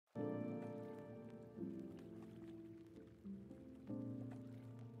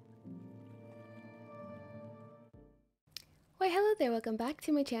Why hello there, welcome back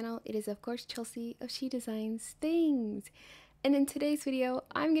to my channel. It is of course Chelsea of She Designs Things. And in today's video,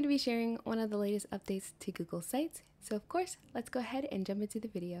 I'm going to be sharing one of the latest updates to Google Sites. So of course, let's go ahead and jump into the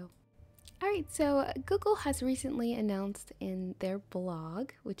video. Alright, so Google has recently announced in their blog,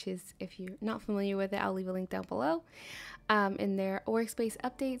 which is, if you're not familiar with it, I'll leave a link down below, in their workspace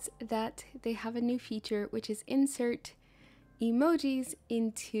updates, that they have a new feature, which is insert emojis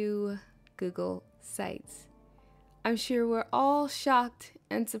into Google Sites. I'm sure we're all shocked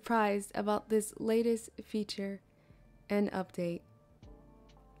and surprised about this latest feature and update.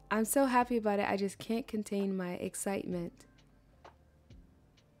 I'm so happy about it, I just can't contain my excitement.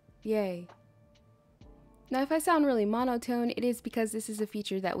 Yay. Now, if I sound really monotone, it is because this is a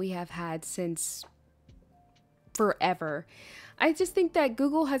feature that we have had since forever. I just think that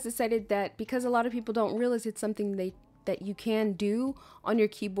Google has decided that because a lot of people don't realize it's something that you can do on your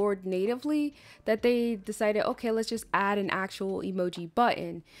keyboard natively, that they decided, okay, let's just add an actual emoji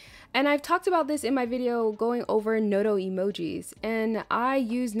button. And I've talked about this in my video going over Noto emojis, and I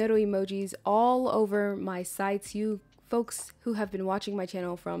use Noto emojis all over my sites. You folks who have been watching my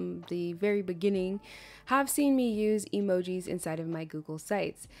channel from the very beginning have seen me use emojis inside of my Google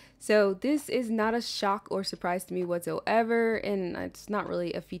Sites. So this is not a shock or surprise to me whatsoever, and it's not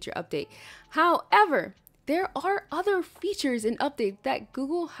really a feature update. However, there are other features and updates that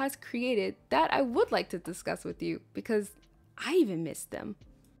Google has created that I would like to discuss with you because I even missed them.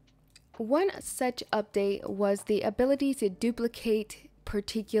 One such update was the ability to duplicate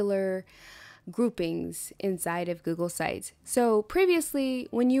particular groupings inside of Google Sites. So previously,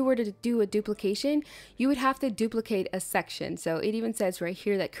 when you were to do a duplication, you would have to duplicate a section. So it even says right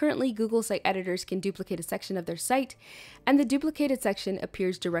here that currently Google Site editors can duplicate a section of their site, and the duplicated section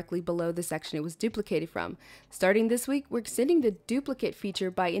appears directly below the section it was duplicated from. Starting this week, we're extending the duplicate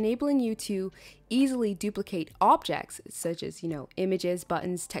feature by enabling you to easily duplicate objects such as, images,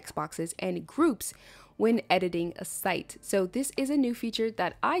 buttons, text boxes, and groups when editing a site. So this is a new feature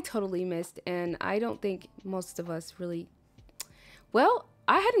that I totally missed, and I don't think most of us really, well,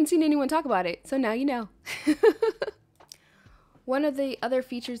 I hadn't seen anyone talk about it, so now you know. One of the other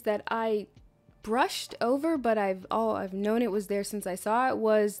features that I brushed over, but I've known it was there since I saw it,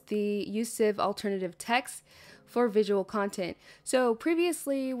 was the use of alternative text for visual content. So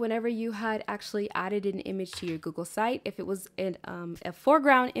previously, whenever you had actually added an image to your Google site, if it was a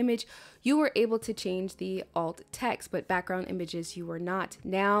foreground image, you were able to change the alt text, but background images you were not.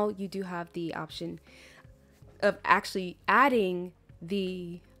 Now you do have the option of actually adding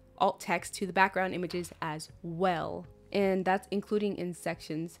the alt text to the background images as well, and that's including in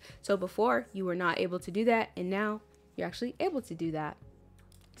sections. So before you were not able to do that, and now you're actually able to do that.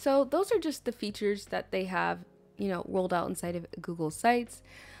 So those are just the features that they have rolled out inside of Google Sites.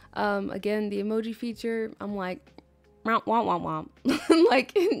 Again, the emoji feature, I'm like, womp, womp, womp.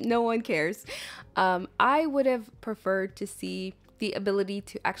 Like, no one cares. I would have preferred to see the ability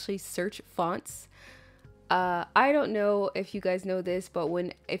to actually search fonts. I don't know if you guys know this, but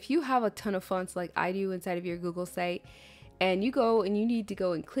if you have a ton of fonts like I do inside of your Google site, and you go and you need to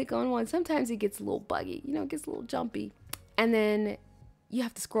go and click on one, sometimes it gets a little buggy, it gets a little jumpy. And then you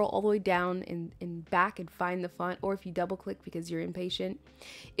have to scroll all the way down and back and find the font, or if you double click because you're impatient,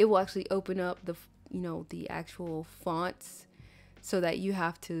 it will actually open up the actual fonts so that you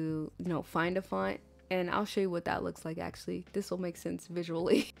have to find a font. And I'll show you what that looks like. Actually, this will make sense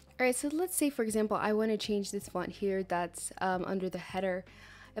visually. All right, so let's say for example I want to change this font here that's under the header.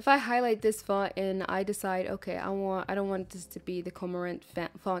 If I highlight this font and I decide, okay, I don't want this to be the Cormorant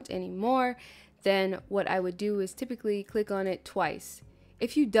font anymore, then what I would do is typically click on it twice.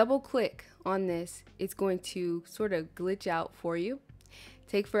 If you double click on this, it's going to sort of glitch out for you,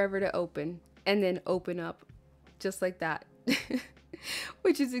 take forever to open, and then open up just like that,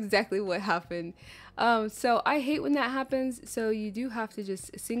 which is exactly what happened. So I hate when that happens. So you do have to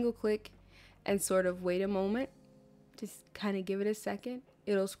just single click and sort of wait a moment, just kind of give it a second.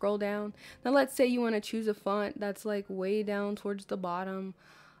 It'll scroll down. Now let's say you want to choose a font that's like way down towards the bottom.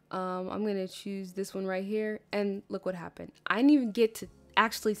 I'm going to choose this one right here, and look what happened. I didn't even get to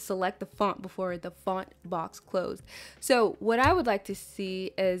actually select the font before the font box closed. So what I would like to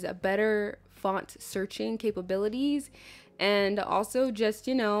see is a better font searching capabilities, and also just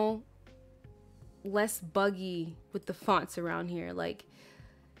less buggy with the fonts around here. Like,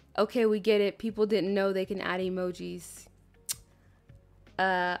 okay, we get it, people didn't know they can add emojis.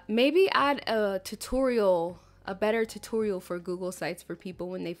 Maybe add a better tutorial for Google Sites for people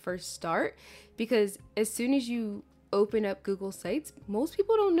when they first start, because as soon as you open up Google Sites, most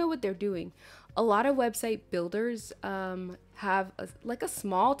people don't know what they're doing. A lot of website builders have like a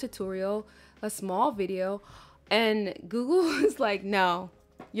small tutorial, a small video And Google was like, no,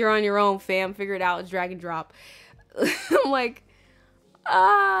 you're on your own, fam. Figure it out. It's drag and drop. I'm like,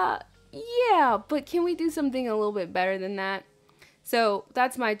 yeah, but can we do something a little bit better than that? So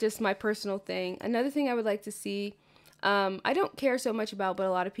that's just my personal thing. Another thing I would like to see, I don't care so much about, but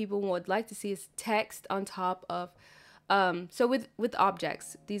a lot of people would like to see is text on top of, so with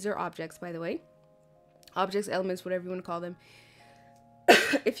objects, these are objects, by the way, objects, elements, whatever you want to call them.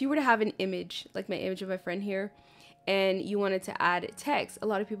 If you were to have an image, like my image of my friend here, and you wanted to add text, a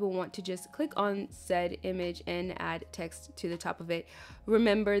lot of people want to just click on said image and add text to the top of it.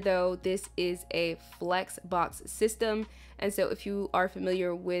 Remember though, this is a flex box system, and so if you are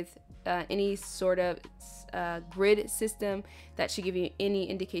familiar with any sort of grid system, that should give you any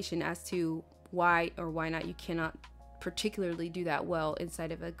indication as to why or why not you cannot particularly do that well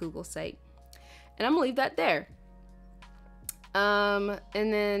inside of a Google site. And I'm gonna leave that there. And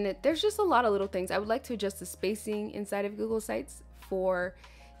then there's just a lot of little things. I would like to adjust the spacing inside of Google Sites for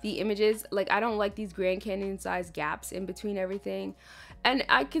the images. Like, I don't like these Grand Canyon size gaps in between everything. And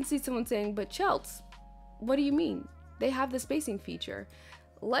I can see someone saying, but Chels, what do you mean? They have the spacing feature.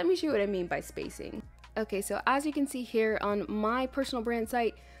 Let me show you what I mean by spacing. Okay, so as you can see here on my personal brand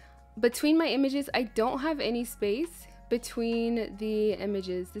site, between my images, I don't have any space between the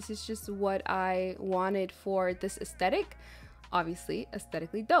images. This is just what I wanted for this aesthetic. Obviously,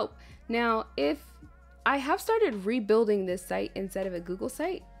 aesthetically dope. Now, if I have started rebuilding this site instead of a Google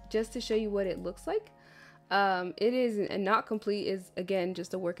site, just to show you what it looks like. It is not complete, is again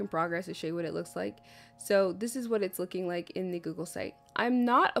just a work in progress to show you what it looks like. So this is what it's looking like in the Google site. I'm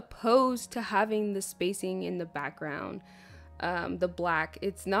not opposed to having the spacing in the background, the black.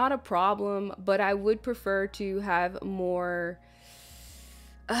 It's not a problem, but I would prefer to have more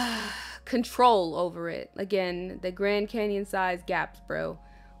control over it. Again, the Grand Canyon size gaps, bro.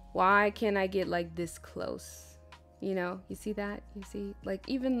 Why can't I get like this close? You know, you see that? You see, like,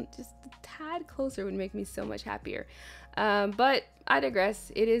 even just a tad closer would make me so much happier. But I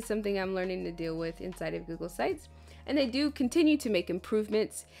digress. It is something I'm learning to deal with inside of Google Sites, and they do continue to make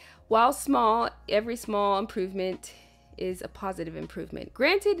improvements. While small, every small improvement is a positive improvement.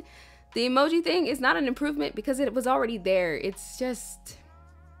 Granted, the emoji thing is not an improvement because it was already there. It's just,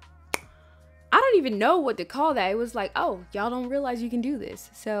 I don't even know what to call that. It was like, oh, y'all don't realize you can do this,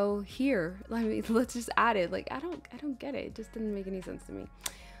 so here, let's just add it. Like, I don't get it. It just didn't make any sense to me.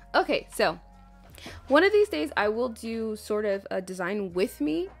 Okay, so one of these days I will do sort of a design with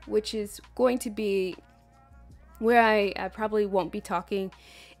me, which is going to be where I probably won't be talking.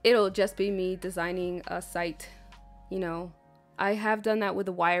 It'll just be me designing a site. You know, I have done that with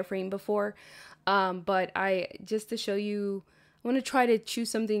a wireframe before, but just to show you, I want to try to choose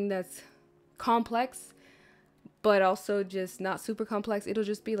something that's complex, but also just not super complex. It'll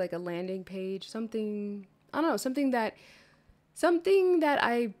just be like a landing page, something, I don't know, something that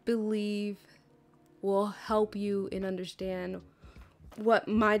I believe will help you and understand what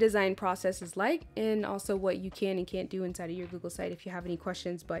my design process is like, and also what you can and can't do inside of your Google site if you have any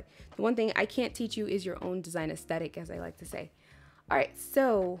questions. But the one thing I can't teach you is your own design aesthetic, as I like to say. All right,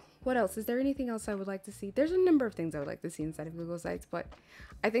 so what else? Is there anything else I would like to see? There's a number of things I would like to see inside of Google Sites, but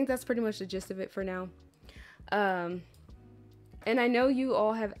I think that's pretty much the gist of it for now. And I know you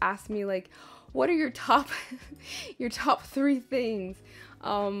all have asked me, like, what are your top your top 3 things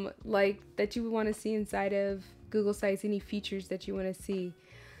like that you would want to see inside of Google Sites, any features that you want to see.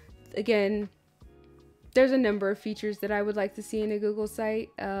 Again, there's a number of features that I would like to see in a Google site.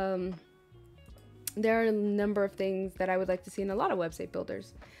 There are a number of things that I would like to see in a lot of website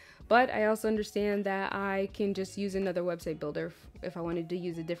builders, but I also understand that I can just use another website builder if I wanted to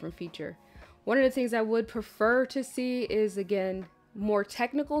use a different feature. One of the things I would prefer to see is, again, more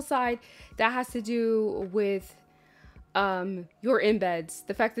technical side that has to do with your embeds.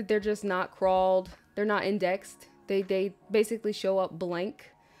 The fact that they're just not crawled, they're not indexed, they basically show up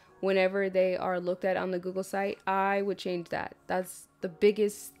blank whenever they are looked at on the Google site. I would change that. That's the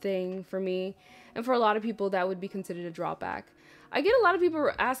biggest thing for me, and for a lot of people that would be considered a drawback. I get a lot of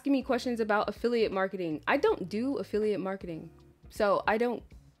people asking me questions about affiliate marketing. I don't do affiliate marketing, so I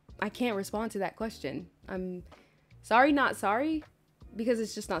can't respond to that question. I'm sorry, not sorry, because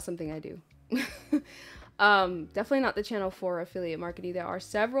it's just not something I do. Definitely not the channel for affiliate marketing. There are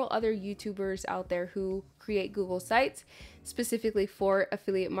several other YouTubers out there who create Google sites specifically for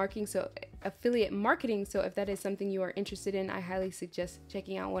affiliate marketing. So if that is something you are interested in, I highly suggest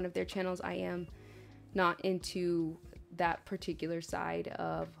checking out one of their channels. I am not into that particular side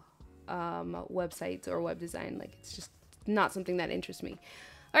of websites or web design. Like, it's just not something that interests me.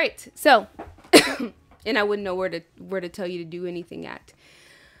 All right, so and I wouldn't know where to tell you to do anything at.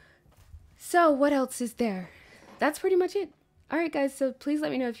 So what else is there? that's pretty much it. All right, guys, so please let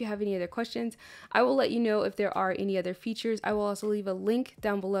me know if you have any other questions. I will let you know if there are any other features. I will also leave a link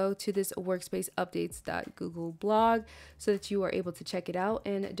down below to this workspaceupdates.google blog so that you are able to check it out.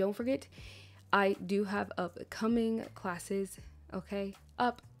 And don't forget, I do have upcoming classes, okay?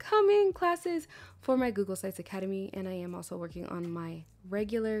 Upcoming classes for my Google Sites Academy. And I am also working on my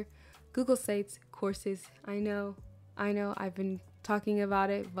regular Google Sites courses. I know, I've been talking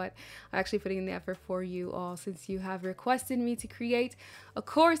about it, but I'm actually putting in the effort for you all since you have requested me to create a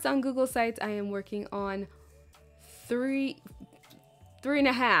course on Google Sites. I am working on three and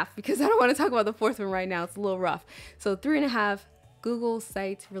a half, because I don't want to talk about the fourth one right now. It's a little rough. So 3.5 Google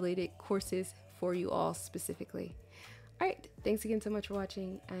Sites related courses for you all specifically. All right, thanks again so much for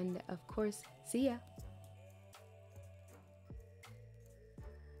watching, and of course, see ya.